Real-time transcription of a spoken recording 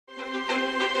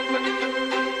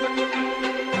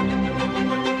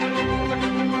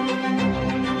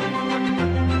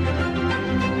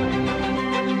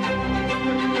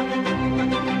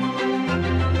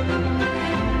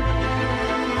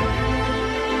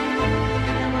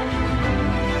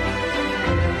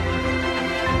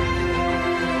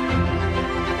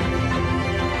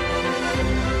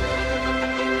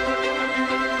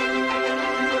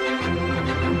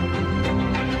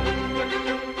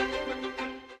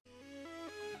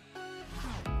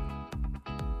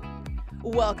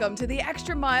Welcome to the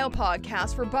Extra Mile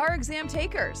podcast for bar exam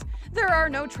takers. There are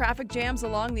no traffic jams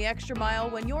along the extra mile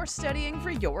when you're studying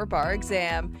for your bar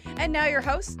exam. And now your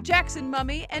hosts, Jackson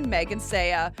Mummy and Megan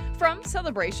Saya from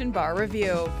Celebration Bar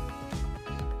Review.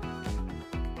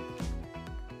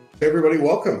 Hey everybody,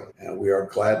 welcome. And we are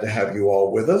glad to have you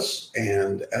all with us.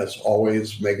 And as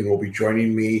always, Megan will be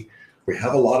joining me. We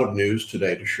have a lot of news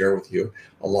today to share with you,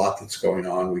 a lot that's going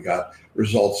on. We got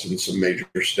results in some major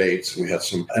states, and we had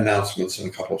some announcements in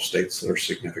a couple of states that are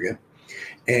significant.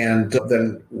 And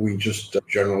then we just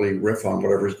generally riff on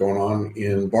whatever's going on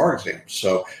in bar exams.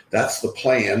 So that's the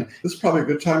plan. This is probably a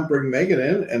good time to bring Megan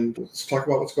in and let's talk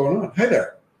about what's going on. Hey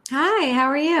there. Hi, how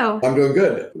are you? I'm doing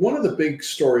good. One of the big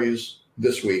stories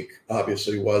this week,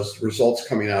 obviously, was results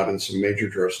coming out in some major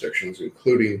jurisdictions,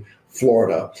 including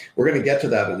Florida. We're going to get to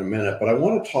that in a minute, but I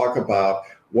want to talk about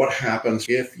what happens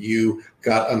if you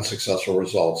got unsuccessful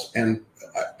results. And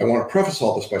I want to preface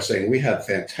all this by saying we had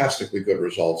fantastically good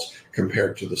results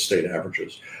compared to the state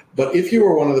averages. But if you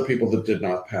were one of the people that did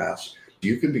not pass,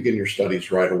 you can begin your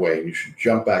studies right away, and you should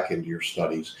jump back into your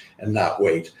studies and not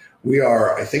wait. We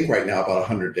are, I think, right now about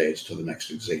 100 days to the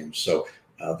next exam. So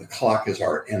the clock is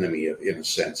our enemy, in a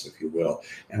sense, if you will.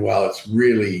 And while it's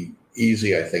really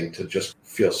easy, I think, to just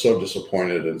feel so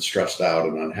disappointed and stressed out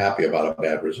and unhappy about a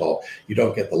bad result, you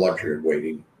don't get the luxury of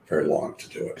waiting very long to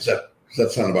do it. Does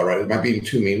that sound about right? Am I being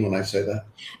too mean when I say that?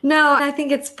 No, I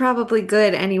think it's probably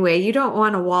good anyway. You don't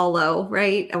want to wallow,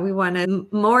 right? We want to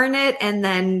mourn it and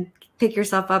then pick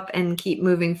yourself up and keep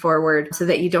moving forward so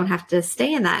that you don't have to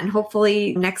stay in that. And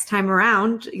hopefully next time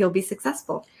around, you'll be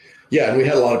successful. Yeah, and we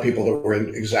had a lot of people that were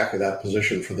in exactly that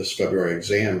position for this February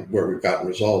exam where we've gotten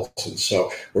results. And so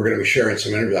we're going to be sharing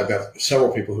some interviews. I've got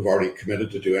several people who've already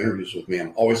committed to do interviews with me.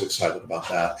 I'm always excited about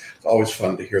that. It's always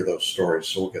fun to hear those stories.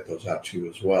 So we'll get those out to you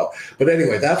as well. But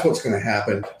anyway, that's what's going to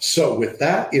happen. So with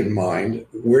that in mind,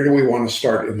 where do we want to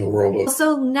start in the world of?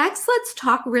 So next, let's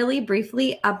talk really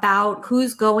briefly about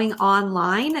who's going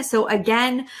online. So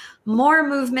again, more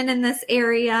movement in this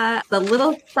area. The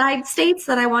little side states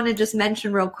that I want to just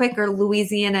mention real quick are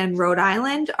Louisiana and Rhode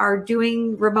Island are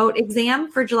doing remote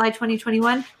exam for July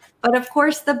 2021. But of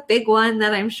course, the big one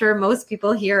that I'm sure most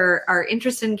people here are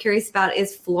interested and curious about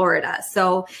is Florida.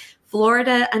 So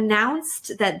Florida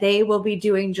announced that they will be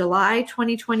doing July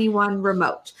 2021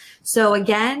 remote. So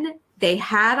again, they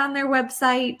had on their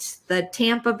website the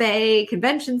Tampa Bay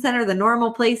Convention Center, the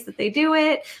normal place that they do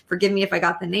it. Forgive me if I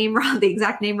got the name wrong, the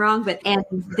exact name wrong, but and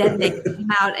then they came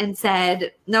out and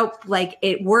said, nope, like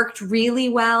it worked really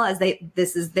well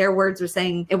this is their words, are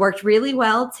saying it worked really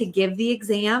well to give the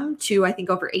exam to, I think,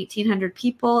 over 1,800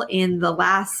 people in the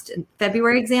last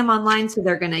February exam online. So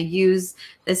they're going to use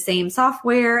the same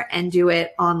software and do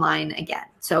it online again.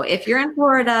 So if you're in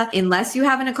Florida, unless you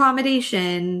have an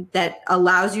accommodation that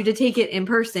allows you to take it in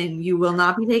person, you will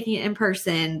not be taking it in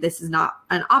person. This is not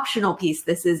an optional piece.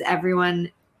 This is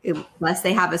everyone, unless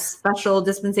they have a special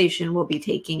dispensation, will be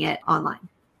taking it online.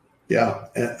 Yeah,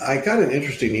 and I got an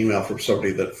interesting email from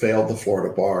somebody that failed the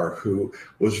Florida bar who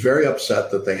was very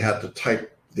upset that they had to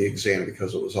type the exam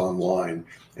because it was online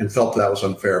and felt that was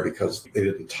unfair because they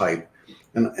didn't type.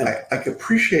 And I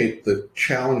appreciate the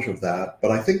challenge of that,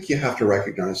 but I think you have to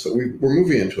recognize that we're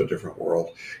moving into a different world.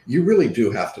 You really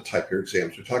do have to type your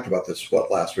exams. We talked about this,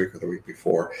 last week or the week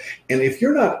before. And if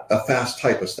you're not a fast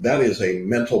typist, that is a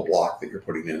mental block that you're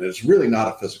putting in. It's really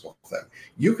not a physical thing.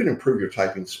 You can improve your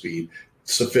typing speed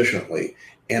sufficiently.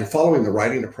 And following the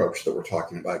writing approach that we're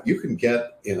talking about, you can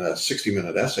get in a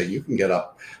 60-minute essay, you can get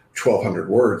up 1,200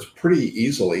 words pretty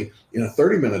easily. In a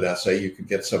 30-minute essay, you could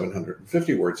get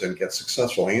 750 words and get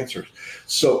successful answers.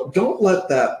 So don't let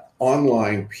that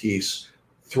online piece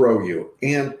throw you.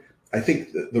 And I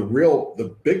think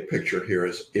the big picture here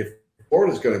is if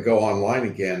Florida is going to go online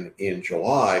again in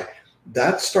July,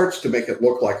 that starts to make it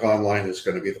look like online is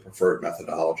going to be the preferred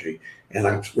methodology. And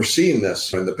we're seeing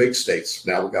this in the big states.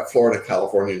 Now we've got Florida,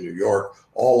 California, New York,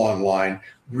 all online.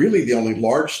 Really, the only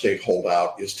large state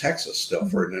holdout is Texas still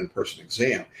for an in-person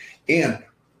exam. And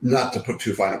not to put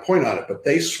too fine a point on it, but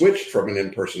they switched from an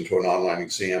in-person to an online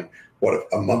exam,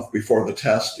 a month before the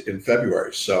test in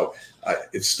February. So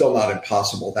it's still not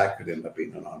impossible. That could end up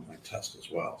being an online test as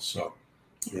well. So,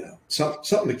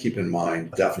 something to keep in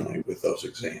mind, definitely, with those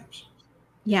exams.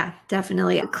 Yeah,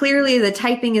 definitely. Clearly, the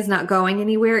typing is not going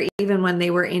anywhere. Even when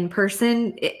they were in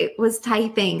person, it was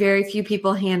typing. Very few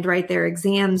people handwrite their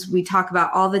exams. We talk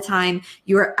about all the time,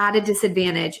 you're at a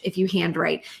disadvantage if you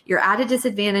handwrite. You're at a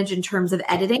disadvantage in terms of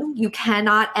editing. You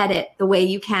cannot edit the way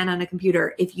you can on a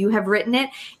computer. If you have written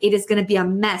it, it is going to be a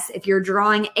mess. If you're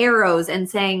drawing arrows and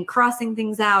saying, crossing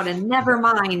things out and never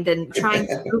mind and trying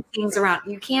to move things around,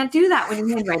 you can't do that when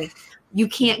you're handwriting. you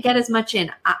can't get as much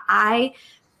in. I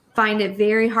find it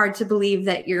very hard to believe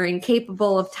that you're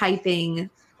incapable of typing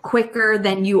quicker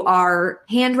than you are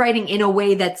handwriting in a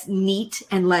way that's neat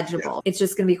and legible. It's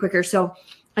just going to be quicker. So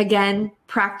again,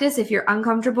 practice. If you're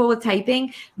uncomfortable with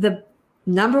typing, the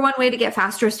number one way to get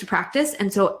faster is to practice.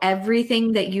 And so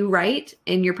everything that you write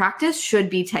in your practice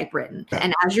should be typewritten.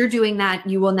 And as you're doing that,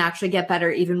 you will naturally get better,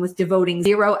 even with devoting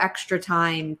 0 extra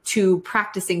time to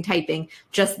practicing typing.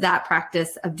 Just that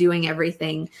practice of doing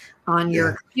everything on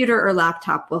your computer or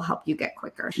laptop will help you get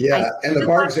quicker. And the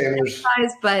bar examiners,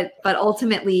 but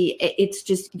ultimately it's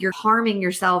just, you're harming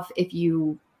yourself if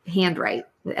you handwrite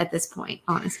at this point,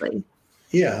 honestly.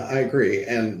 Yeah, I agree.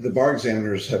 And the bar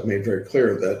examiners have made very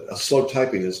clear that slow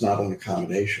typing is not an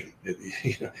accommodation.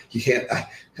 You can't,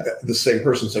 the same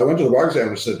person said, I went to the bar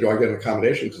examiner and said, do I get an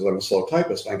accommodation because I'm a slow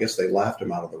typist? And I guess they laughed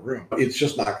him out of the room. It's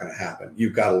just not going to happen.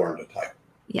 You've got to learn to type.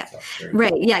 Yeah. So,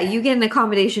 right. Yeah. You get an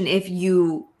accommodation if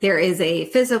there is a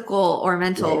physical or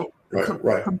mental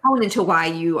component to why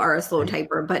you are a slow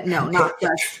typer, but no, not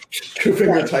just.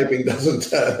 Two-finger typing doesn't,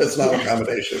 it's not an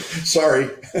accommodation. Sorry.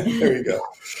 There you go.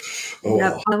 Oh,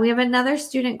 yep. We have another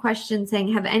student question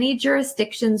saying, have any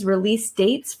jurisdictions released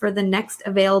dates for the next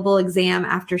available exam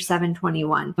after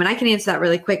 7/21? And I can answer that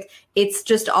really quick. It's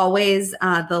just always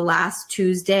the last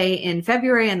Tuesday in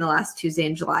February and the last Tuesday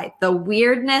in July. The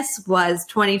weirdness was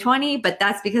 2020, but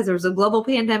that's because there was a global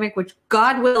pandemic, which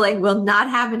God willing will not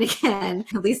happen again,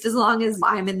 at least as long as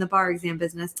I'm in the bar exam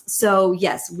business. So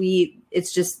yes,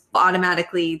 it's just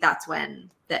automatically that's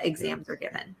when the exams are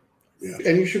given. Yeah.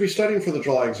 And you should be studying for the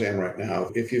July exam right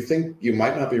now. If you think you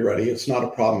might not be ready, it's not a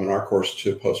problem in our course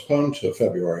to postpone to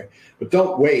February, but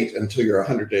don't wait until you're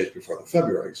 100 days before the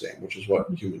February exam, which is what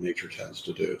human nature tends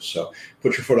to do. So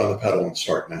put your foot on the pedal and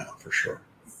start now for sure.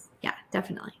 Yeah,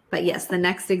 definitely. But yes, the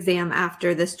next exam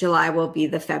after this July will be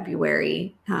the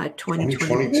February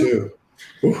 2022.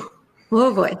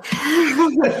 Oh boy.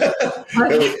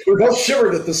 We both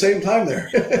shivered at the same time there.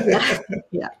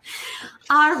 Yeah.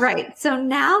 All right. So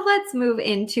now let's move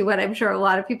into what I'm sure a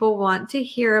lot of people want to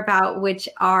hear about, which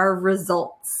are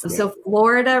results. Yeah. So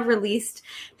Florida released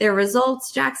their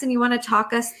results. Jackson, you want to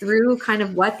talk us through kind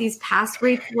of what these pass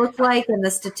rates look like and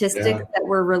the statistics that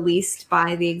were released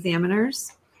by the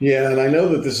examiners? Yeah, and I know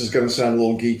that this is going to sound a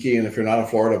little geeky, and if you're not a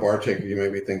Florida bar taker, you may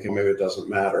be thinking maybe it doesn't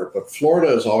matter, but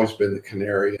Florida has always been the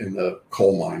canary in the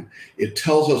coal mine. It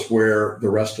tells us where the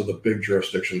rest of the big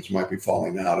jurisdictions might be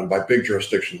falling out, and by big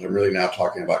jurisdictions, I'm really now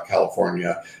talking about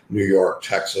California, New York,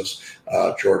 Texas,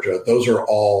 Georgia. Those are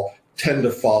all tend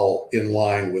to fall in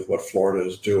line with what Florida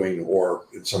is doing, or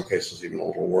in some cases even a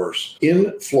little worse.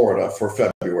 In Florida for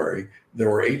February, there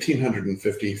were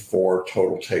 1,854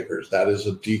 total takers. That is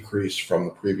a decrease from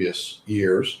the previous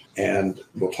years, and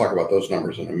we'll talk about those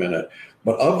numbers in a minute.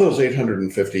 But of those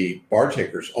 850 bar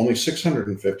takers, only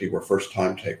 650 were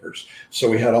first-time takers. So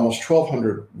we had almost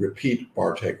 1,200 repeat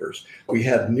bar takers. We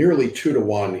had nearly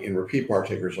 2-to-1 in repeat bar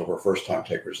takers over first-time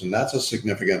takers, and that's a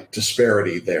significant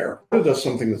disparity there. It does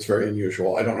something that's very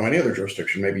unusual. I don't know any other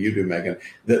jurisdiction, maybe you do, Megan,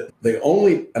 that they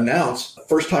only announce a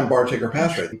first-time bar taker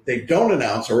pass rate. They don't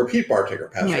announce a repeat bar taker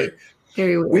pass rate.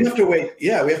 We have to wait.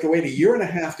 Yeah, we have to wait 1.5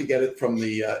 years to get it from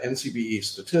the NCBE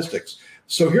statistics.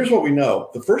 So here's what we know.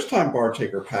 The first-time bar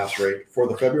taker pass rate for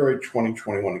the February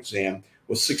 2021 exam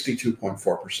was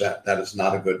 62.4%. That is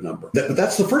not a good number. But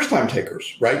that's the first-time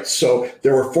takers, right? So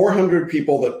there were 400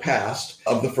 people that passed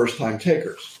of the first-time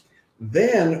takers.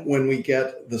 Then when we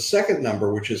get the second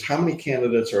number, which is how many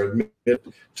candidates are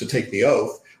admitted to take the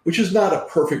oath, which is not a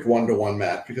perfect one-to-one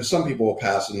match because some people will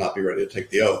pass and not be ready to take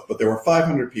the oath, but there were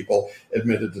 500 people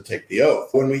admitted to take the oath.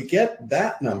 When we get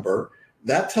that number,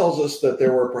 that tells us that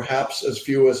there were perhaps as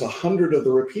few as 100 of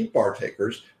the repeat bar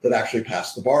takers that actually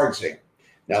passed the bar exam.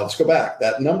 Now let's go back.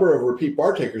 That number of repeat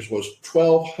bar takers was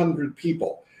 1,200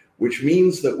 people, which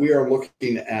means that we are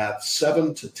looking at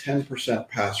 7 to 10%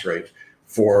 pass rate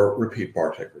for repeat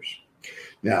bar takers.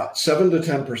 Now, 7 to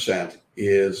 10%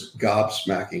 is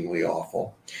gobsmackingly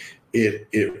awful.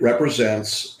 It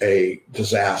represents a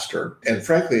disaster, and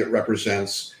frankly, it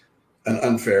represents an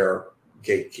unfair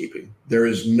gatekeeping. There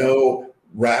is no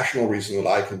rational reason that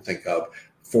I can think of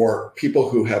for people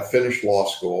who have finished law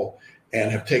school and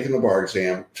have taken the bar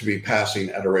exam to be passing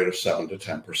at a rate of 7 to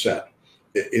 10%.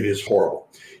 It is horrible.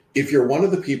 If you're one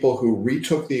of the people who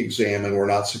retook the exam and were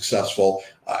not successful,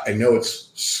 I know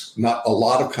it's not a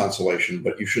lot of consolation,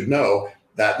 but you should know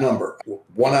that number,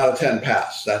 1 out of 10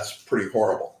 pass, that's pretty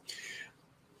horrible.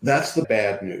 That's the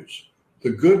bad news. The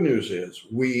good news is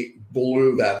we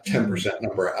blew that 10%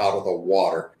 number out of the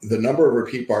water. The number of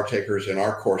repeat bar takers in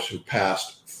our course who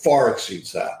passed far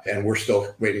exceeds that. And we're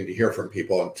still waiting to hear from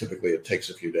people. And typically it takes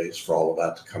a few days for all of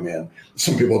that to come in.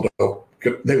 Some people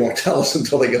they won't tell us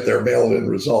until they get their mail-in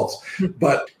results,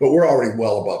 but we're already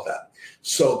well above that.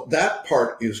 So that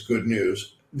part is good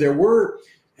news. There were,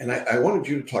 and I wanted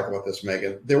you to talk about this,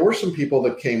 Megan, there were some people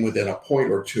that came within a point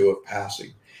or two of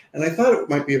passing. And I thought it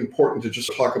might be important to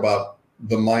just talk about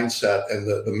the mindset and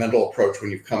the mental approach when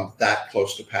you've come that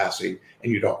close to passing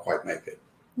and you don't quite make it.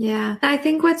 Yeah. I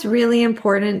think what's really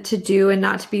important to do, and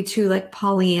not to be too like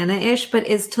Pollyanna-ish, but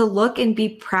is to look and be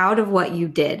proud of what you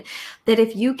did. That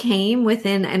if you came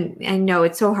within, and I know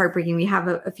it's so heartbreaking, we have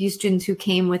a few students who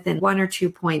came within 1 or 2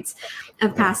 points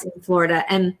of passing Florida,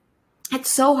 and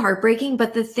it's so heartbreaking.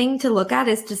 But the thing to look at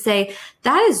is to say,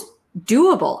 that is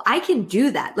doable. I can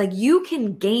do that. Like, you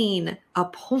can gain a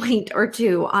point or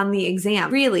two on the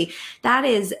exam. Really, that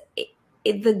is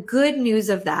the good news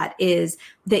of that, is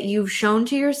that you've shown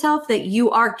to yourself that you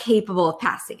are capable of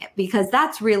passing it, because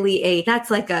that's really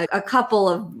that's like a couple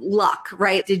of luck,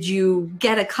 right? Did you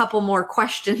get a couple more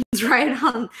questions right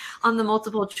on the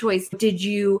multiple choice? Did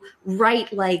you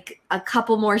write like a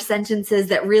couple more sentences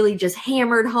that really just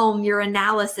hammered home your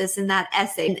analysis in that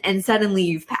essay, and suddenly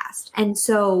you've passed? And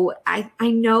so I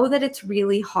know that it's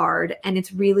really hard and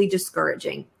it's really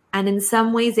discouraging. And in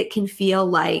some ways it can feel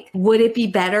like, would it be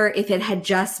better if it had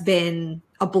just been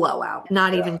a blowout?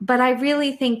 Not even. But I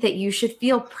really think that you should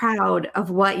feel proud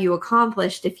of what you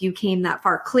accomplished if you came that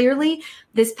far. Clearly,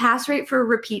 this pass rate for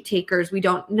repeat takers, we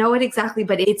don't know it exactly,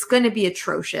 but it's going to be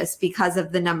atrocious because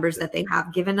of the numbers that they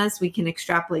have given us. We can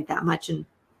extrapolate that much.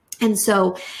 And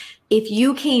so if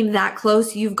you came that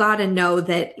close, you've got to know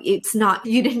that it's not,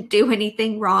 you didn't do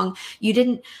anything wrong.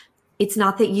 It's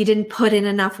not that you didn't put in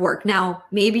enough work. Now,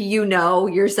 maybe you know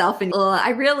yourself and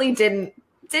I really didn't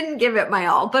give it my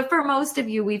all. But for most of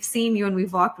you, we've seen you and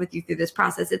we've walked with you through this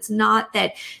process. It's not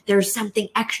that there's something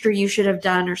extra you should have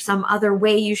done or some other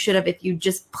way you should have if you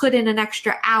just put in an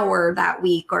extra hour that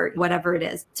week or whatever it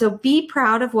is. So be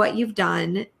proud of what you've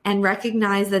done and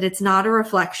recognize that it's not a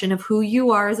reflection of who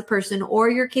you are as a person or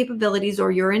your capabilities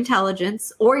or your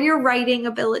intelligence or your writing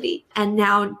ability. And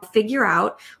now figure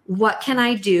out, what can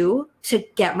I do to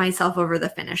get myself over the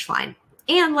finish line?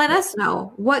 And let us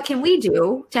know, what can we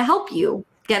do to help you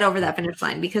get over that finish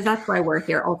line? Because that's why we're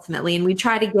here ultimately. And we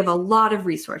try to give a lot of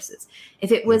resources.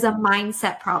 If it was a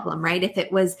mindset problem, right? If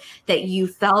it was that you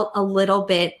felt a little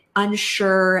bit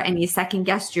unsure and you second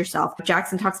guessed yourself,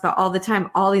 Jackson talks about all the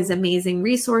time, all these amazing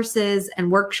resources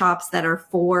and workshops that are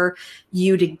for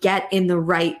you to get in the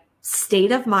right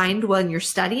state of mind when you're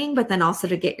studying, but then also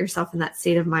to get yourself in that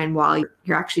state of mind while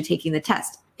you're actually taking the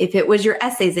test. If it was your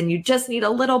essays and you just need a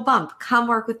little bump, come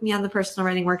work with me on the personal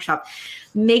writing workshop.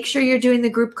 Make sure you're doing the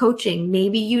group coaching.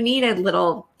 Maybe you need a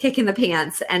little kick in the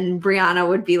pants, and Brianna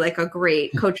would be like a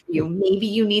great coach for you. Maybe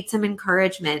you need some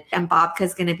encouragement, and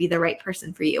Bobka's going to be the right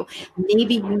person for you.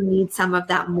 Maybe you need some of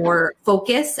that more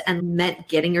focus and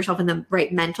getting yourself in the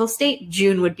right mental state.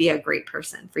 June would be a great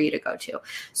person for you to go to.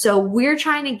 So we're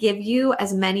trying to give you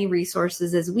as many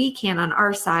resources as we can on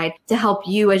our side to help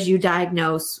you as you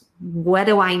diagnose, what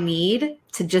do I need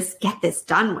to just get this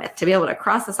done with, to be able to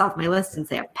cross this off my list and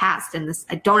say I've passed and this,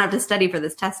 I don't have to study for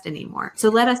this test anymore. So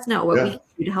let us know what we can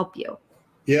do to help you.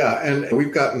 Yeah, and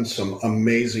we've gotten some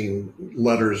amazing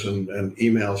letters and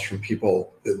emails from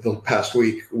people the past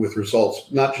week with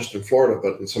results, not just in Florida,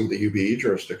 but in some of the UBE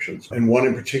jurisdictions. And one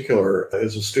in particular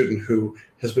is a student who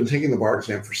has been taking the bar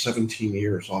exam for 17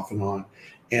 years off and on,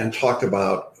 and talked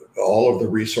about all of the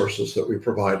resources that we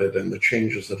provided and the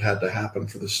changes that had to happen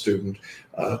for the student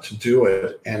to do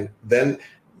it. And then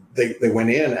they went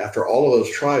in after all of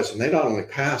those tries, and they not only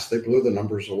passed, they blew the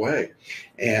numbers away.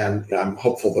 And I'm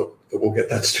hopeful that we'll get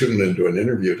that student into an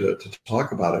interview to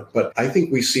talk about it. But I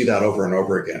think we see that over and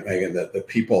over again, Megan, that the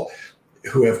people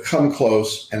who have come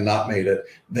close and not made it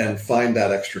then find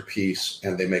that extra piece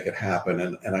and they make it happen.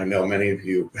 And I know many of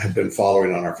you have been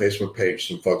following on our Facebook page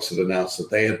some folks that announced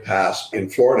that they had passed, in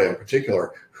Florida in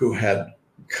particular, who had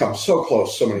come so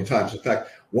close so many times. In fact,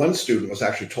 one student was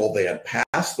actually told they had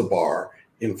passed the bar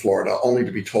in Florida, only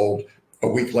to be told a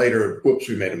week later, whoops,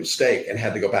 we made a mistake, and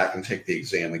had to go back and take the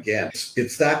exam again.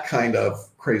 It's that kind of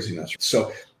craziness.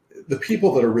 So the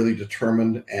people that are really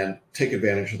determined and take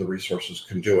advantage of the resources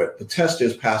can do it. The test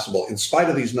is passable in spite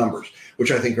of these numbers,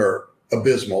 which I think are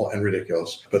abysmal and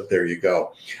ridiculous, but there you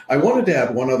go. I wanted to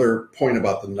add one other point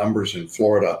about the numbers in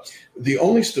Florida. The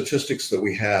only statistics that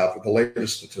we have, the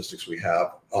latest statistics we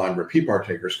have on repeat bar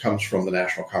takers, comes from the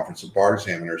National Conference of Bar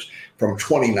Examiners from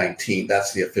 2019.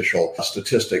 That's the official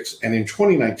statistics. And in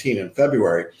 2019, in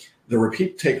February, the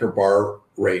repeat taker bar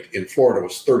rate in Florida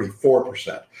was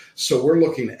 34%. So we're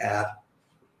looking at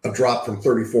a drop from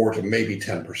 34 to maybe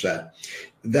 10%.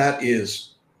 That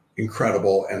is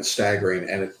incredible and staggering.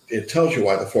 And it tells you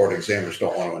why the Florida examiners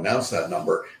don't want to announce that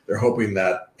number. They're hoping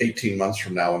that 18 months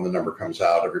from now, when the number comes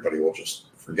out, everybody will just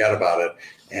forget about it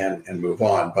and move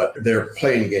on. But they're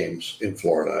playing games in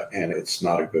Florida, and it's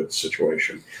not a good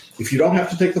situation. If you don't have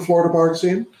to take the Florida bar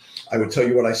exam, I would tell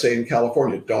you what I say in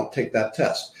California: don't take that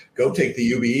test. Go take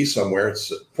the UBE somewhere.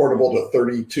 It's portable to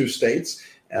 32 states.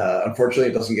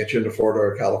 Unfortunately, it doesn't get you into Florida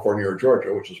or California or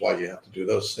Georgia, which is why you have to do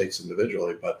those states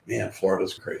individually. But man,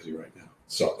 Florida's crazy right now.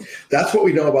 So that's what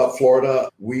we know about Florida.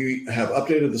 We have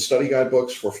updated the study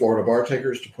guidebooks for Florida bar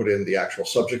takers to put in the actual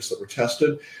subjects that were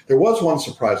tested. There was one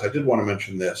surprise. I did want to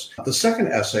mention this. The second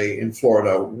essay in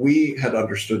Florida, we had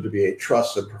understood to be a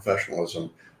trust and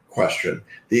professionalism question.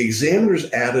 The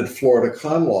examiners added Florida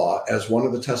con law as one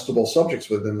of the testable subjects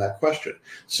within that question.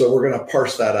 So we're going to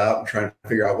parse that out and try and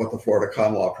figure out what the Florida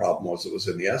con law problem was that was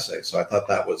in the essay. So I thought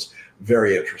that was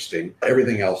very interesting.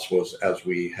 Everything else was as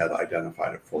we had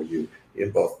identified it for you in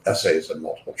both essays and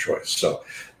multiple choice. So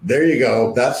there you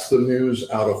go. That's the news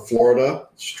out of Florida.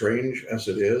 Strange as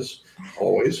it is,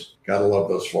 always. Gotta love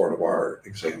those Florida bar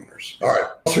examiners. All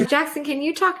right. Jackson, can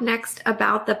you talk next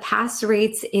about the pass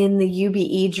rates in the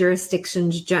UBE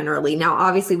jurisdictions generally? Now,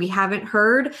 obviously, we haven't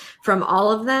heard from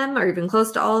all of them or even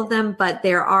close to all of them, but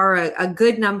there are a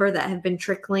good number that have been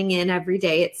trickling in every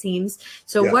day, it seems.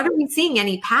 So what are we seeing?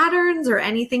 Any patterns or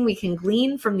anything we can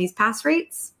glean from these pass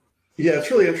rates? Yeah,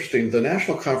 it's really interesting. The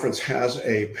National Conference has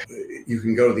you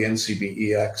can go to the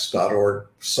ncbex.org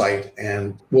site,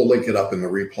 and we'll link it up in the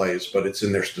replays, but it's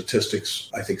in their statistics,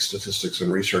 I think statistics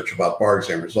and research about bar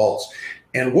exam results.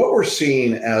 And what we're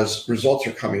seeing as results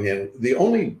are coming in, the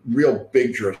only real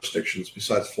big jurisdictions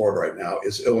besides Florida right now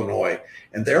is Illinois,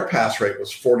 and their pass rate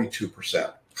was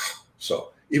 42%.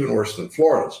 So even worse than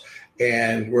Florida's.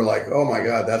 And we're like, oh my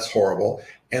God, that's horrible.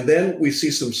 And then we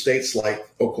see some states like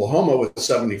Oklahoma with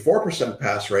 74%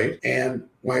 pass rate and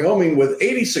Wyoming with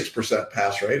 86%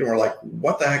 pass rate. And we're like,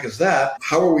 what the heck is that?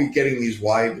 How are we getting these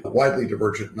widely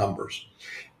divergent numbers?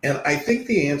 And I think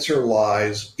the answer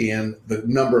lies in the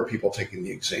number of people taking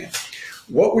the exam.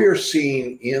 What we are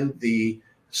seeing in the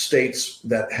states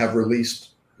that have released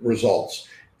results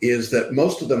is that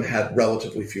most of them had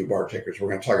relatively few bar takers. We're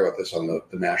going to talk about this on the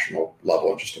national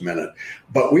level in just a minute.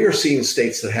 But we are seeing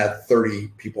states that had 30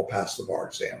 people pass the bar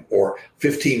exam or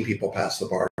 15 people pass the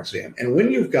bar exam. And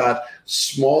when you've got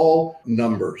small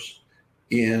numbers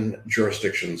in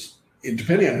jurisdictions,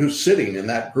 depending on who's sitting in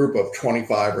that group of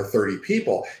 25 or 30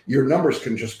 people, your numbers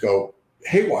can just go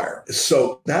haywire.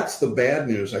 So that's the bad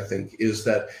news, I think, is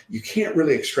that you can't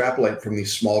really extrapolate from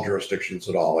these small jurisdictions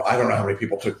at all. I don't know how many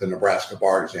people took the Nebraska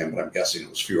bar exam, but I'm guessing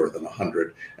it was fewer than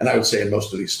 100. And I would say in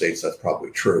most of these states, that's probably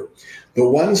true. The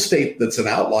one state that's an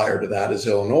outlier to that is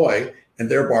Illinois, and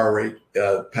their bar rate,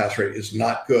 pass rate is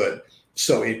not good.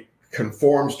 So it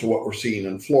conforms to what we're seeing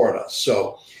in Florida.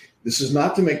 So this is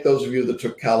not to make those of you that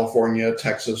took California,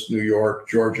 Texas, New York,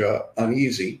 Georgia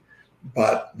uneasy.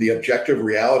 But the objective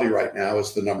reality right now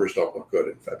is the numbers don't look good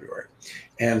in February.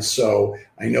 And so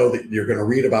I know that you're going to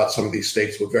read about some of these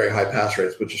states with very high pass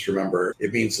rates, but just remember,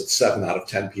 it means that 7 out of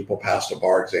 10 people passed a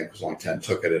bar exam because only 10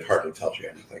 took it. It hardly tells you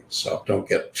anything. So don't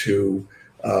get too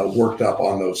worked up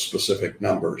on those specific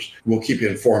numbers. We'll keep you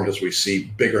informed as we see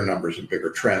bigger numbers and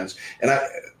bigger trends. And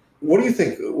what do you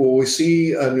think? Will we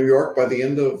see New York by the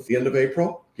end of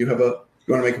April? You want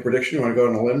to make a prediction? You want to go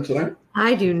on a limb tonight?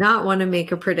 I do not want to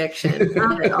make a prediction,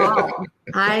 not at all.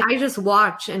 I just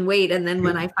watch and wait. And then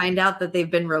when I find out that they've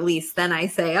been released, then I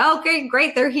say, okay,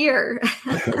 great, they're here.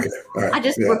 Okay. All right. I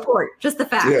just report, just the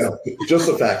facts. Yeah, just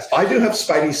the facts. I do have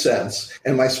spidey sense,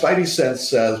 and my spidey sense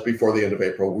says before the end of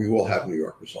April, we will have New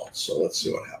York results. So let's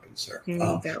see what happens there.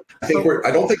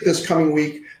 I don't think this coming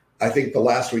week. I think the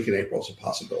last week in April is a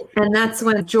possibility. And that's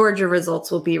when Georgia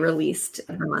results will be released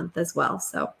every month as well.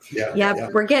 So yeah,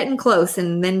 we're getting close.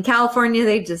 And then California,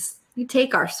 we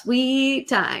take our sweet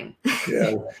time.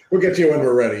 Yeah, we'll get to you when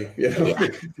we're ready.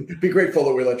 Be grateful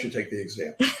that we let you take the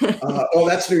exam.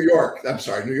 That's New York. I'm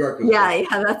sorry, New York. Yeah,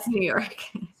 that's New York.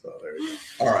 So there you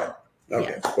go. All right.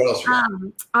 Okay. Yes. What else?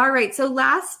 All right. So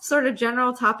last sort of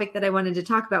general topic that I wanted to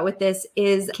talk about with this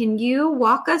is, can you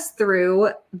walk us through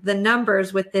the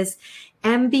numbers with this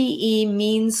MBE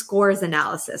mean scores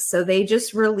analysis. So they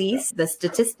just released the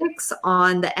statistics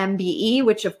on the MBE,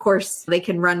 which of course they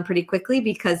can run pretty quickly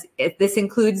because this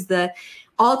includes the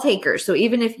all takers. So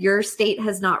even if your state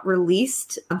has not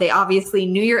released, they obviously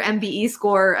knew your MBE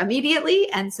score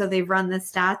immediately. And so they've run the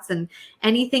stats. And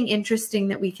anything interesting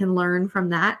that we can learn from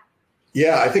that?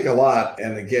 Yeah, I think a lot.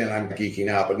 And again, I'm geeking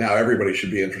out, but now everybody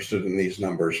should be interested in these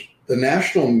numbers. The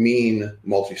national mean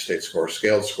multi-state score,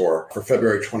 scaled score for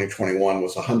February 2021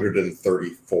 was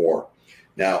 134.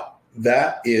 Now,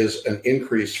 that is an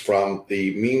increase from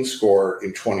the mean score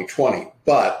in 2020.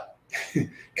 But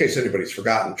in case anybody's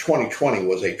forgotten, 2020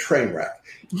 was a train wreck.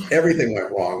 Everything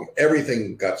went wrong.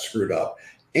 Everything got screwed up.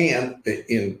 And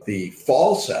in the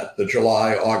fall set, the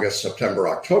July, August, September,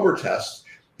 October tests,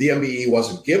 the MBE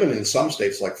wasn't given in some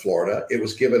states like Florida. It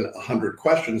was given 100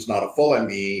 questions, not a full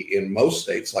MBE in most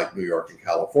states like New York and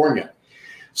California.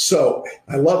 So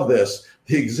I love this.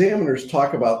 The examiners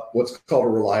talk about what's called a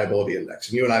reliability index.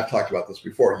 And you and I have talked about this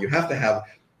before. You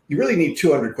really need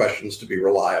 200 questions to be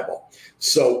reliable.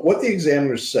 So what the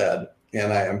examiners said,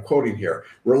 and I am quoting here,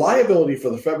 reliability for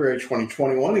the February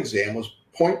 2021 exam was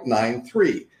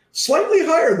 0.93, slightly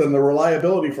higher than the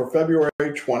reliability for February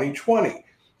 2020.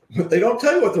 But they don't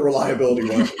tell you what the reliability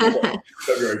was for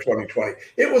February 2020.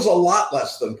 It was a lot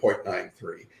less than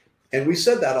 0.93. And we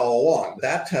said that all along.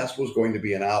 That test was going to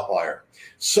be an outlier.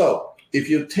 So if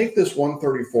you take this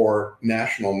 134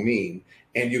 national mean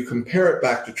and you compare it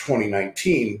back to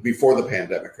 2019, before the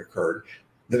pandemic occurred,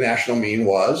 the national mean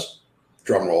was,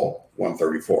 drum roll,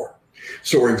 134.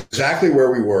 So we're exactly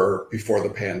where we were before the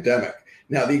pandemic.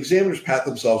 Now, the examiners pat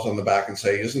themselves on the back and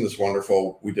say, isn't this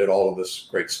wonderful? We did all of this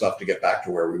great stuff to get back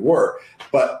to where we were.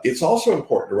 But it's also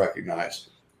important to recognize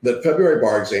that February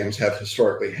bar exams have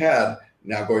historically had,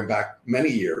 now going back many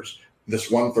years, this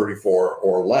 134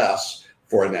 or less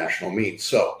for a national mean.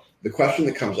 So the question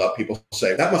that comes up, people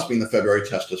say, that must mean the February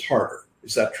test is harder.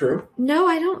 Is that true? No,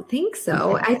 I don't think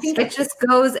so. I think it just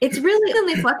goes, it's really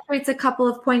only fluctuates a couple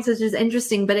of points, which is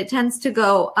interesting, but it tends to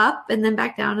go up and then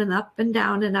back down and up and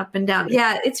down and up and down.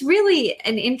 Yeah, it's really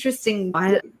an interesting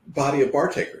body of bar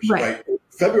takers, right?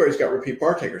 February's got repeat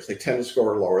bar takers. They tend to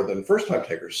score lower than first time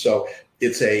takers. So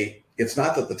it's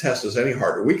not that the test is any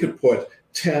harder. We could put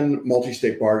 10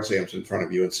 multi-state bar exams in front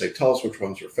of you and say, tell us which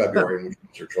ones are February and which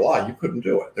ones are July. You couldn't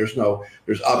do it. There's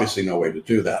obviously no way to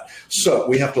do that. So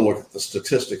we have to look at the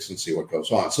statistics and see what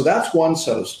goes on. So that's one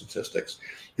set of statistics.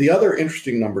 The other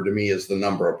interesting number to me is the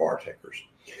number of bar takers.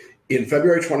 In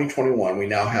February 2021, we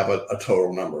now have a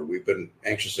total number. We've been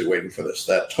anxiously waiting for this.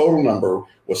 That total number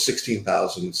was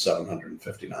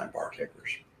 16,759 bar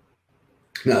takers.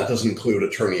 Now, that doesn't include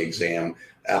attorney exam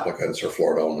applicants or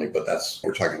Florida only, but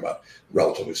we're talking about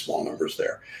relatively small numbers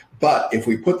there. But if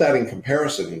we put that in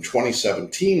comparison, in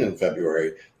 2017 in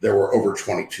February, there were over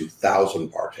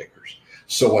 22,000 bar takers.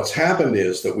 So what's happened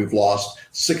is that we've lost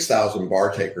 6,000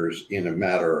 bar takers in a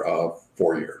matter of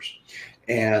 4 years.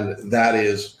 And that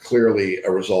is clearly a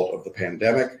result of the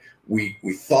pandemic. We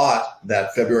thought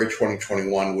that February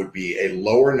 2021 would be a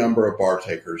lower number of bar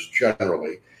takers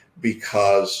generally,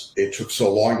 because it took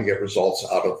so long to get results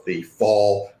out of the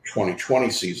fall 2020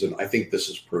 season. I think this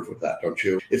is proof of that, don't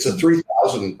you? It's a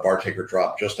 3,000 bar taker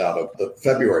drop just out of the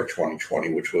February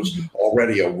 2020, which was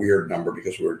already a weird number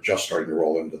because we were just starting to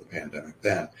roll into the pandemic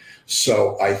then.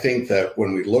 So I think that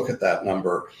when we look at that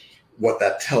number, what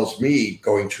that tells me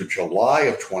going to July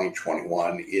of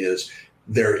 2021 is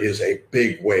there is a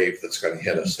big wave that's going to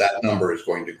hit us. That number is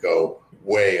going to go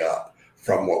way up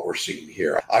from what we're seeing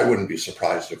here. I wouldn't be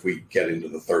surprised if we get into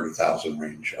the 30,000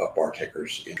 range of bar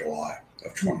takers in July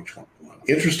of 2021.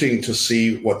 Interesting to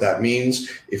see what that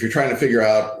means. If you're trying to figure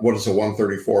out what does a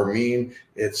 134 mean,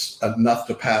 it's enough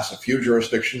to pass a few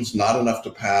jurisdictions, not enough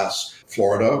to pass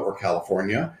Florida or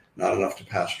California, not enough to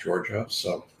pass Georgia.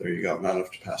 So there you go, not enough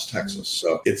to pass Texas.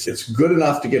 So it's good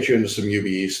enough to get you into some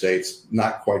UBE states,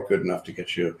 not quite good enough to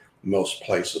get you most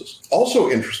places.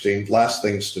 Also interesting, last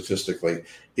thing statistically,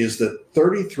 is that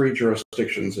 33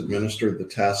 jurisdictions administered the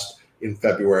test in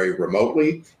February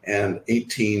remotely and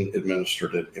 18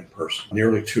 administered it in person,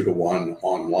 nearly 2-to-1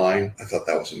 online. I thought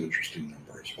that was an interesting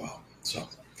number as well. So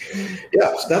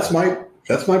yeah, so that's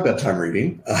my bedtime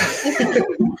reading.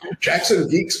 Jackson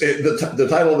Geeks, the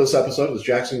title of this episode is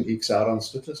Jackson Geeks Out on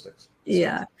Statistics.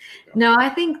 Yeah. No, I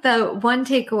think the one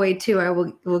takeaway too, I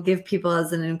will give people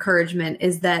as an encouragement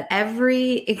is that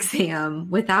every exam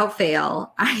without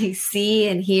fail, I see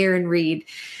and hear and read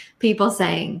people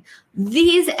saying,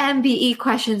 these MBE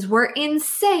questions were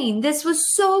insane. This was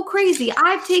so crazy.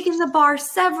 I've taken the bar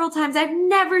several times. I've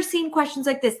never seen questions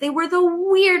like this. They were the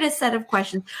weirdest set of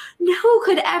questions. Who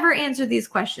could ever answer these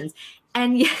questions?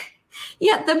 And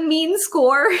Yeah, the mean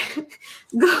score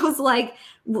goes like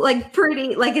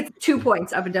pretty, like it's 2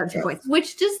 points up and down 2 points,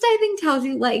 which just I think tells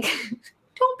you like,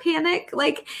 don't panic.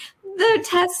 Like the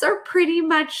tests are they're pretty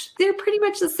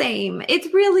much the same.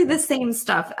 It's really the same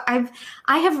stuff.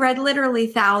 I have read literally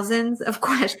thousands of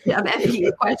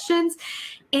MBA questions,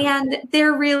 and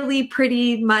they're really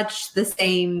pretty much the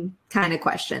same kind of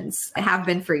questions. I have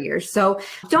been for years. So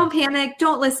don't panic.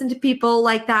 Don't listen to people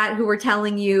like that who are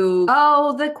telling you,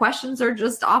 oh, the questions are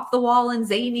just off the wall and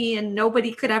zany and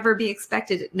nobody could ever be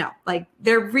expected. No, like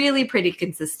they're really pretty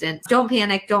consistent. Don't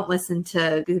panic. Don't listen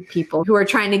to the people who are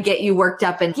trying to get you worked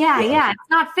up and yeah, it's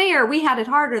not fair. We had it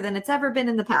harder than it's ever been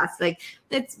in the past. Like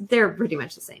they're pretty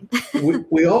much the same.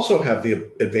 We also have the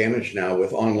advantage now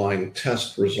with online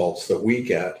test results that we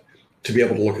get to be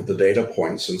able to look at the data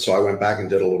points. And so I went back and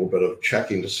did a little bit of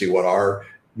checking to see what our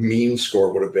mean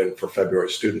score would have been for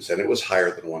February students, and it was higher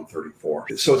than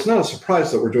 134. So it's not a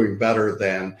surprise that we're doing better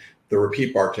than the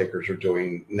repeat bar takers are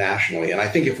doing nationally. And I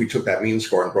think if we took that mean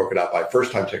score and broke it out by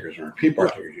first-time takers and repeat bar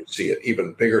takers, you'd see an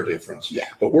even bigger difference. Yeah.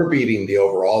 But we're beating the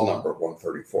overall number of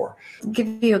 134. I'll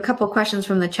give you a couple questions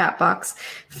from the chat box.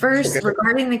 First,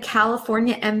 regarding the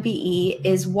California MBE,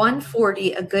 is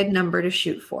 140 a good number to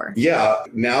shoot for? Yeah,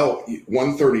 now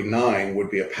 139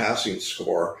 would be a passing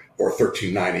score, or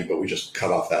 1390, but we just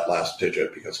cut off that last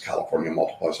digit because California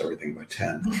multiplies everything by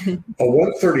 10. A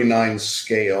 139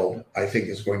 scale, I think,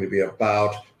 is going to be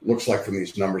about, looks like from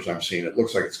these numbers I'm seeing, it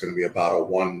looks like it's going to be about a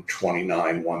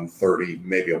 129, 130,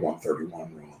 maybe a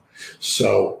 131 roll.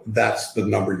 So that's the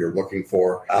number you're looking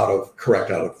for out of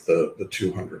the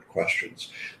 200 questions.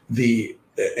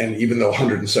 And even though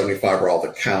 175 are all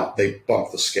the count, they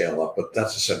bump the scale up, but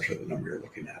that's essentially the number you're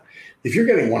looking at. If you're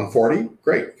getting 140,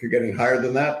 great. If you're getting higher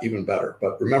than that, even better.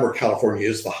 But remember, California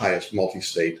is the highest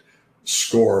multi-state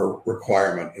score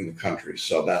requirement in the country.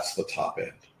 So that's the top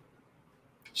end.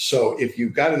 So if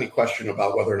you've got any question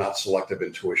about whether or not selective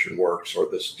intuition works or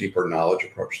this deeper knowledge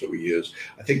approach that we use,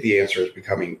 I think the answer is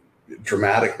becoming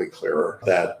dramatically clearer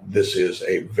that this is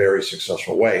a very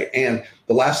successful way. And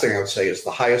the last thing I would say is the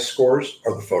highest scores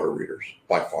are the photo readers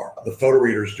by far. The photo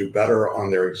readers do better on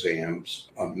their exams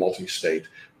on multi-state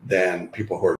than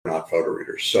people who are not photo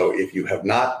readers. So if you have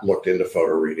not looked into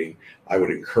photo reading, I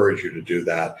would encourage you to do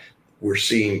that. We're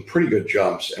seeing pretty good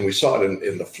jumps, and we saw it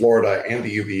in the Florida and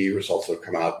the UVE results that have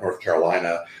come out, North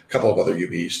Carolina, a couple of other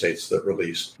UVE states that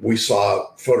released. We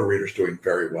saw photo readers doing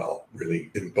very well,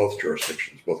 really, in both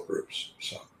jurisdictions, both groups.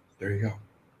 So there you go.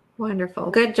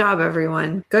 Wonderful. Good job,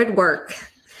 everyone. Good work.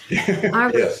 All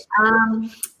right. Yes.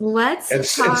 And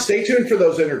stay tuned for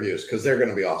those interviews because they're going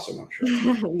to be awesome, I'm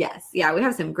sure. Yes. Yeah. We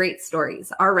have some great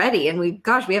stories already. And we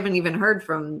haven't even heard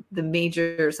from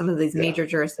some of these major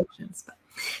jurisdictions, but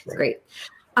it's great.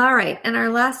 All right. And our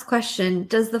last question,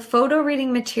 does the photo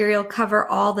reading material cover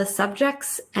all the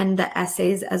subjects and the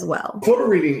essays as well? Photo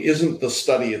reading isn't the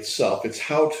study itself. It's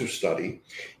how to study.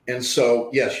 And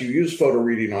so, yes, you use photo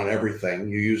reading on everything.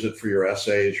 You use it for your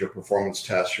essays, your performance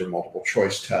tests, your multiple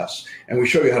choice tests. And we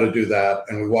show you how to do that,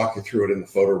 and we walk you through it in the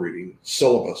photo reading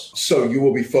syllabus. So you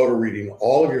will be photo reading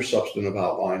all of your substantive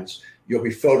outlines. You'll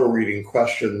be photo reading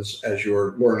questions as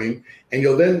you're learning, and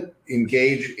you'll then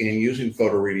engage in using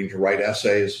photo reading to write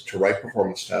essays, to write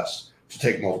performance tests, to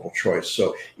take multiple choice.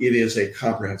 So it is a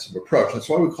comprehensive approach. That's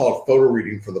why we call it photo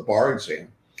reading for the bar exam.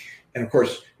 And of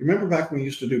course, remember back when we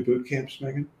used to do boot camps,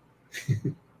 Megan?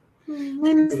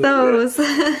 I miss those.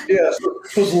 Yes,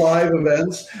 those live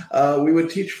events. We would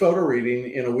teach photo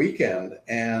reading in a weekend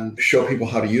and show people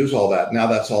how to use all that. Now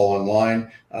that's all online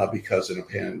because in a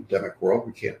pandemic world,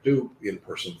 we can't do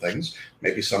in-person things,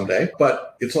 maybe someday,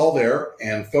 but it's all there.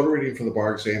 And photo reading for the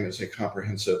bar exam is a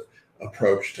comprehensive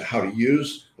approach to how to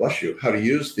use,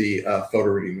 the photo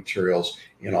reading materials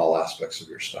in all aspects of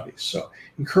your studies. So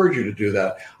encourage you to do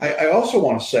that. I also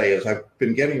want to say, as I've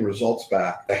been getting results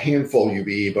back, a handful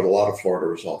UBE, but a lot of Florida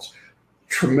results,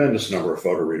 tremendous number of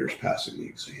photo readers passing the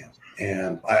exam.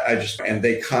 And and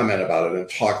they comment about it and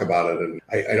talk about it. And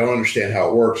I don't understand how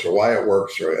it works or why it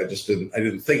works, or I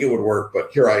didn't think it would work, but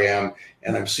here I am.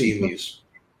 And I'm seeing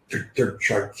they're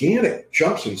gigantic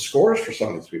jumps in scores for some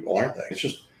of these people, aren't they? It's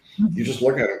just, you just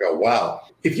look at it and go, wow.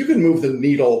 If you can move the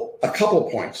needle a couple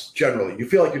of points, generally, you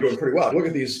feel like you're doing pretty well. Look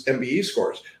at these MBE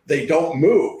scores. They don't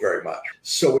move very much.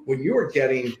 So when you are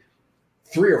getting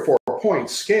 3 or 4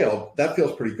 points scaled, that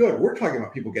feels pretty good. We're talking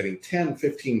about people getting 10,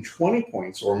 15, 20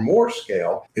 points or more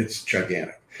scale. It's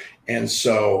gigantic. And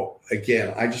so,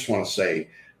 again, I just want to say,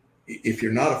 if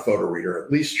you're not a photo reader,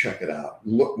 at least check it out.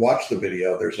 Watch the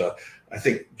video. I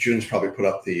think June's probably put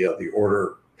up the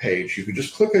order page. You could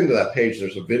just click into that page.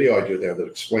 There's a video I do there that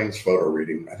explains photo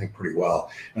reading, I think, pretty well.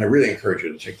 And I really encourage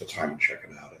you to take the time and check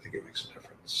it out. I think it makes a difference.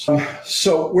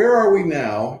 So where are we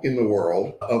now in the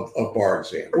world of bar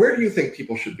exam? Where do you think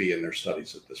people should be in their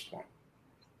studies at this point?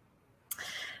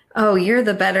 Oh, you're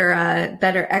the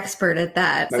better expert at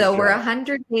that. Nice so job. we're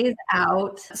 100 days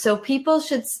out. So people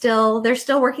should they're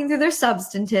still working through their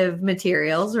substantive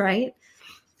materials, right?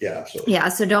 Yeah, absolutely. Yeah.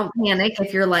 So don't panic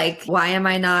if you're like, why am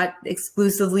I not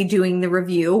exclusively doing the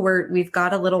review? We've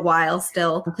got a little while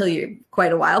still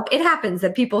quite a while. It happens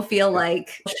that people feel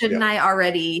like, shouldn't I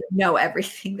already know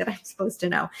everything that I'm supposed to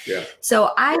know? Yeah.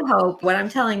 So I hope what I'm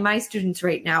telling my students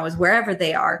right now is wherever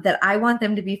they are, that I want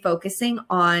them to be focusing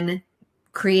on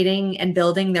creating and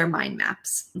building their mind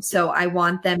maps. So I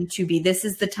want them to be, this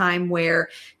is the time where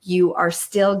you are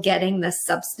still getting the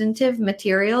substantive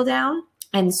material down.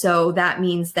 And so that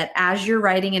means that as you're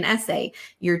writing an essay,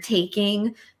 you're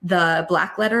taking the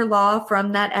black letter law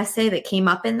from that essay that came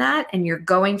up in that, and you're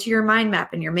going to your mind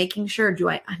map and you're making sure, do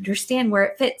I understand where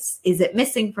it fits? Is it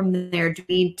missing from there? Do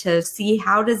we need to see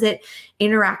how does it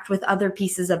interact with other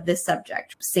pieces of this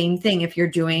subject? Same thing if you're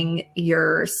doing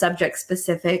your subject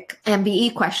specific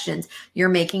MBE questions, you're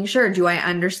making sure, do I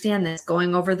understand this?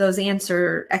 Going over those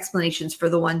answer explanations for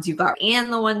the ones you got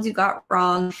and the ones you got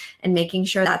wrong, and making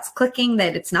sure that's clicking,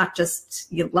 that it's not just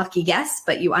your lucky guess,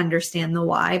 but you understand the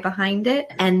why behind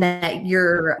it, and that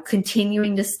you're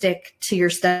continuing to stick to your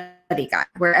study guide.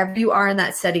 Wherever you are in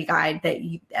that study guide, that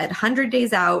you, at 100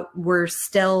 days out, we're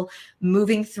still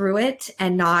moving through it,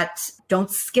 and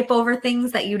don't skip over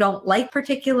things that you don't like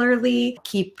particularly.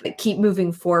 Keep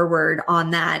moving forward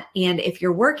on that. And if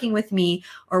you're working with me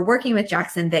or working with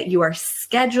Jackson, that you are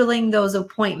scheduling those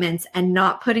appointments and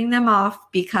not putting them off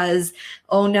because,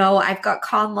 oh no, I've got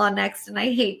con law next and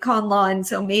I hate con law. And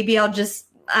so maybe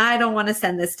I don't want to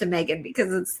send this to Megan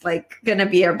because it's like going to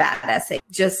be a bad essay.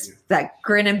 Just that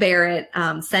grin and bear it,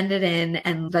 send it in,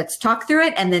 and let's talk through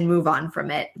it and then move on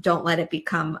from it. Don't let it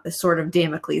become a sort of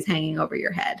Damocles hanging over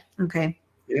your head. Okay.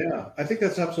 Yeah, I think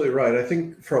that's absolutely right. I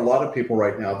think for a lot of people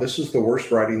right now, this is the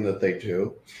worst writing that they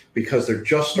do because they're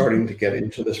just starting to get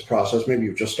into this process. Maybe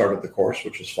you've just started the course,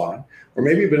 which is fine. Or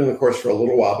maybe you've been in the course for a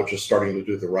little while, but just starting to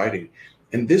do the writing.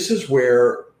 And this is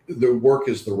where the work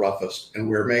is the roughest and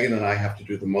where Megan and I have to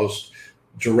do the most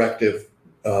directive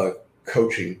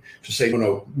coaching to say,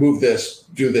 move this,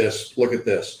 do this, look at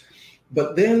this.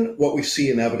 But then what we see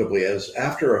inevitably is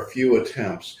after a few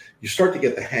attempts, you start to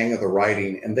get the hang of the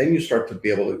writing, and then you start to be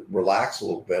able to relax a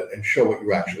little bit and show what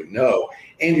you actually know.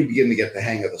 And you begin to get the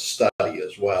hang of the study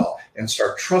as well and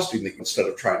start trusting that instead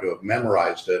of trying to have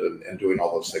memorized it and doing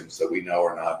all those things that we know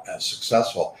are not as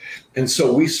successful. And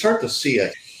so we start to see a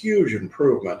huge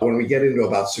improvement when we get into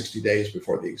about 60 days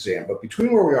before the exam. But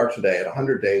between where we are today at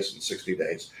 100 days and 60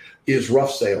 days is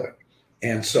rough sailing.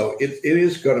 And so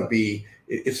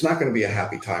it's not going to be a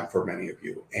happy time for many of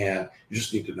you. And you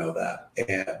just need to know that.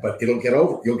 But you'll get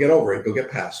over it, you'll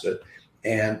get past it.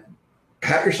 And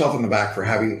pat yourself on the back for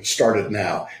having started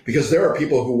now, because there are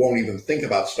people who won't even think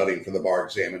about studying for the bar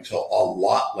exam until a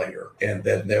lot later. And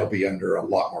then they'll be under a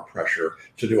lot more pressure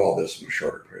to do all this in a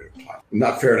shorter period of time.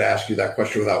 Not fair to ask you that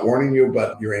question without warning you,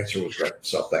 but your answer was great.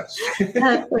 So thanks.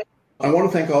 I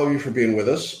want to thank all of you for being with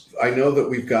us. I know that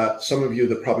we've got some of you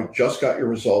that probably just got your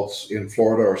results in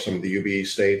Florida or some of the UBE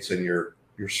states, and you're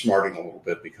smarting a little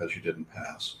bit because you didn't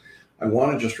pass. I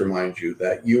want to just remind you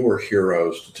that you were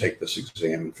heroes to take this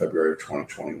exam in February of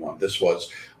 2021. This was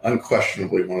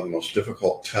unquestionably one of the most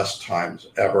difficult test times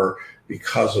ever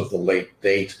because of the late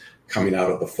date coming out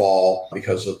of the fall,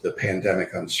 because of the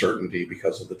pandemic uncertainty,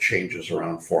 because of the changes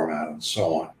around format and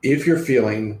so on. If you're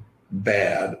feeling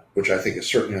bad, which I think is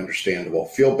certainly understandable,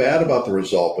 feel bad about the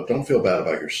result, but don't feel bad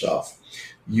about yourself.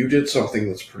 You did something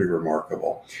that's pretty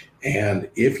remarkable. And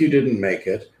if you didn't make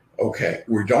it, okay,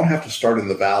 we don't have to start in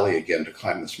the valley again to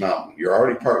climb this mountain. You're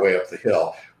already partway up the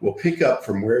hill. We'll pick up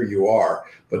from where you are,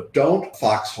 but don't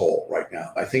foxhole right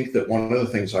now. I think that one of the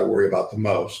things I worry about the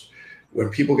most, when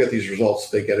people get these results,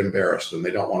 they get embarrassed and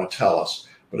they don't want to tell us.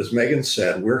 But as Megan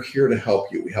said, we're here to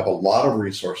help you. We have a lot of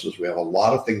resources. We have a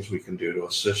lot of things we can do to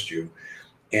assist you.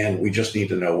 And we just need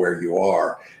to know where you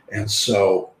are. And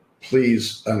so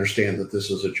please understand that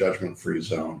this is a judgment-free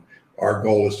zone. Our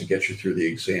goal is to get you through the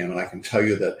exam. And I can tell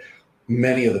you that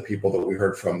many of the people that we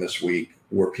heard from this week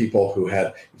were people who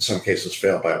had, in some cases,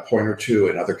 failed by a point or two.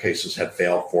 In other cases, had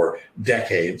failed for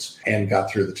decades and got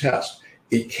through the test.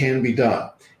 It can be done.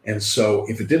 And so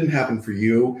if it didn't happen for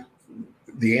you,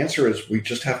 the answer is we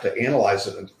just have to analyze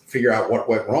it and figure out what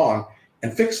went wrong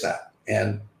and fix that.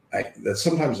 And that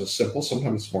sometimes is simple,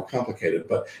 sometimes it's more complicated,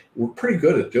 but we're pretty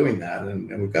good at doing that,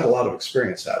 and we've got a lot of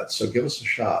experience at it. So give us a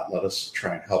shot. Let us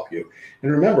try and help you.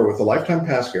 And remember, with the lifetime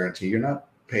pass guarantee, you're not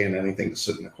paying anything to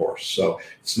sit in the course. So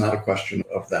it's not a question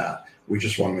of that. We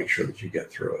just want to make sure that you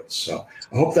get through it. So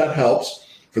I hope that helps.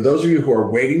 For those of you who are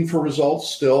waiting for results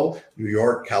still, New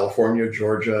York, California,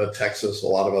 Georgia, Texas, a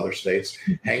lot of other states,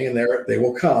 hang in there. They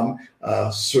will come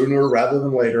sooner rather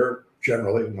than later,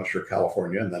 generally, unless you're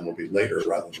California, and then we'll be later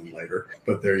rather than later.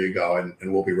 But there you go,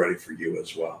 and we'll be ready for you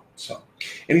as well. So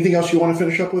anything else you want to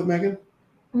finish up with, Megan?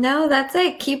 No, that's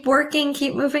it. Keep working,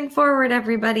 keep moving forward,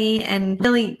 everybody. And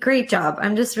really great job.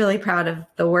 I'm just really proud of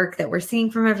the work that we're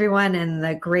seeing from everyone and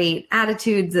the great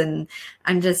attitudes. And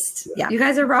I'm just, you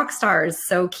guys are rock stars.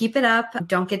 So keep it up.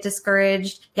 Don't get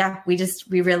discouraged. Yeah, we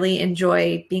really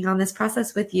enjoy being on this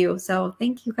process with you. So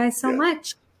thank you guys so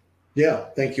much. Yeah,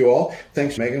 thank you all.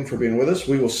 Thanks, Megan, for being with us.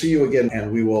 We will see you again,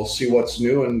 and we will see what's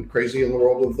new and crazy in the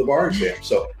world of the bar exam.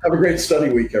 So have a great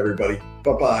study week, everybody.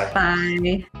 Bye-bye.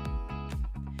 Bye.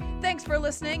 Thanks for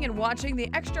listening and watching the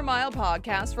Extra Mile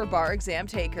podcast for bar exam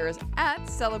takers at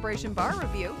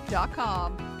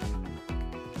celebrationbarreview.com.